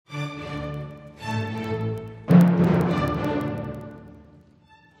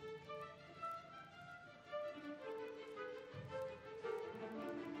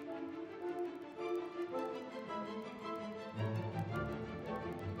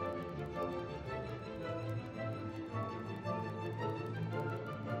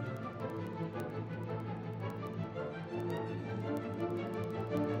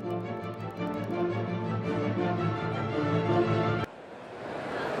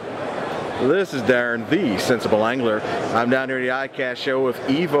This is Darren, the Sensible Angler. I'm down here at the ICAST show with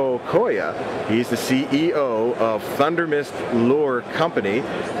Ivo Koya. He's the CEO of Thundermist Lure Company,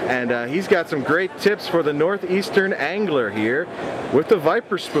 and he's got some great tips for the northeastern angler here with the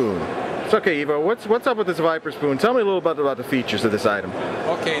Viper Spoon. It's okay, Ivo, what's up with this Viper Spoon? Tell me a little bit about the features of this item.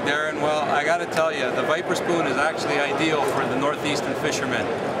 Okay, Darren, well, I got to tell you, the Viper Spoon is actually ideal for the northeastern fishermen.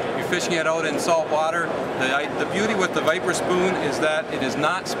 You're fishing it out in salt water. The beauty with the Viper Spoon is that it is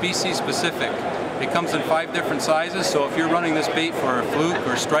not species specific. It comes in 5 different sizes, so if you're running this bait for Fluke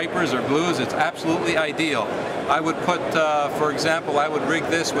or Stripers or Blues, it's absolutely ideal. I would put, for example, I would rig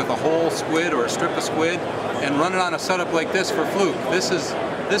this with a whole squid or a strip of squid and run it on a setup like this for Fluke. This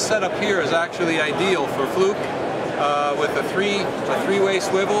setup here is actually ideal for Fluke with a three-way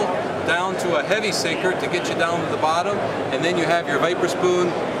swivel down to a heavy sinker to get you down to the bottom, and then you have your Viper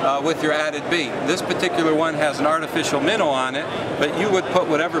Spoon with your added bait. This particular one has an artificial minnow on it, but you would put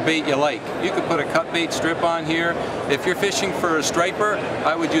whatever bait you like. You could put a cut bait strip on here. If you're fishing for a striper,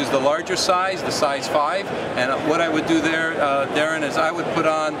 I would use the larger size, the size 5, and what I would do there, Darren, is I would put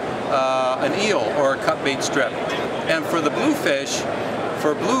on an eel or a cut bait strip. And for the bluefish,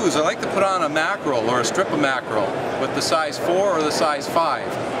 for blues, I like to put on a mackerel or a strip of mackerel with the size 4 or the size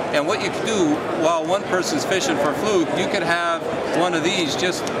 5. And what you can do while one person's fishing for Fluke, you could have one of these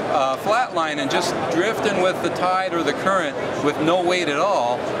just flatline and just drifting with the tide or the current with no weight at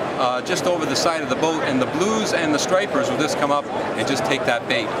all, just over the side of the boat, and the blues and the stripers will just come up and just take that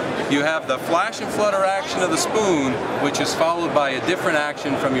bait. You have the flash and flutter action of the spoon, which is followed by a different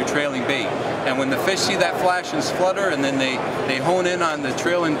action from your trailing bait. And when the fish see that flash and flutter and then they hone in on the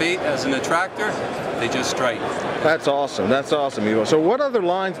trailing bait as an attractor, they just strike. That's awesome. That's awesome, Ivo. So what other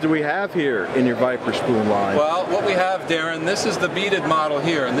lines do we have here in your Viper Spoon line? Well, what we have, Darren, this is the beaded model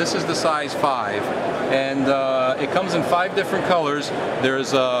here, and this is the size 5. And it comes in 5 different colors.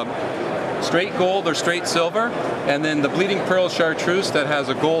 There's straight gold or straight silver, and then the bleeding pearl chartreuse that has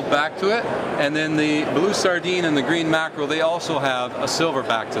a gold back to it, and then the blue sardine and the green mackerel, they also have a silver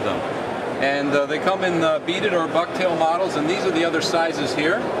back to them. And they come in beaded or bucktail models, and these are the other sizes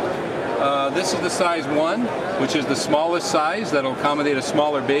here. This is the size 1, which is the smallest size that'll accommodate a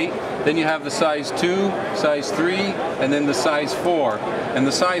smaller bait. Then you have the size 2, size 3, and then the size 4. And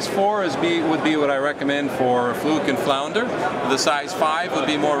the size 4 would be what I recommend for fluke and flounder. The size 5 would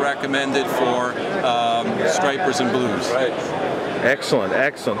be more recommended for stripers and blues. Right. Excellent,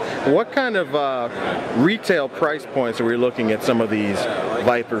 excellent. What kind of retail price points are we looking at some of these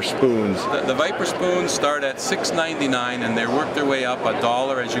Viper Spoons? The Viper Spoons start at $6.99, and they work their way up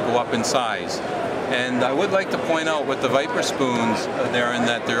 $1 as you go up in size. And I would like to point out with the Viper Spoons, Darren,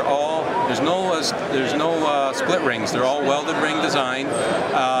 that there's no split rings. They're all welded ring design.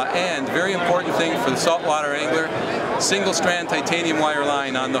 And very important thing for the saltwater angler, single strand titanium wire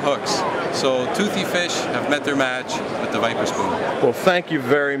line on the hooks. So toothy fish have met their match with the Viper Spoon. Well, thank you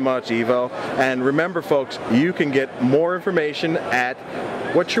very much, Ivo. And remember, folks, you can get more information at,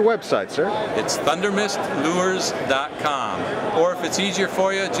 what's your website, sir? It's thundermistlures.com. Or if it's easier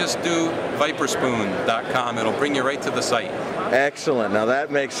for you, just do viperspoon.com. It'll bring you right to the site. Excellent. Now that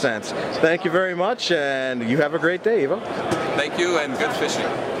makes sense. Thank you very much, and you have a great day, Ivo. Thank you, and good fishing.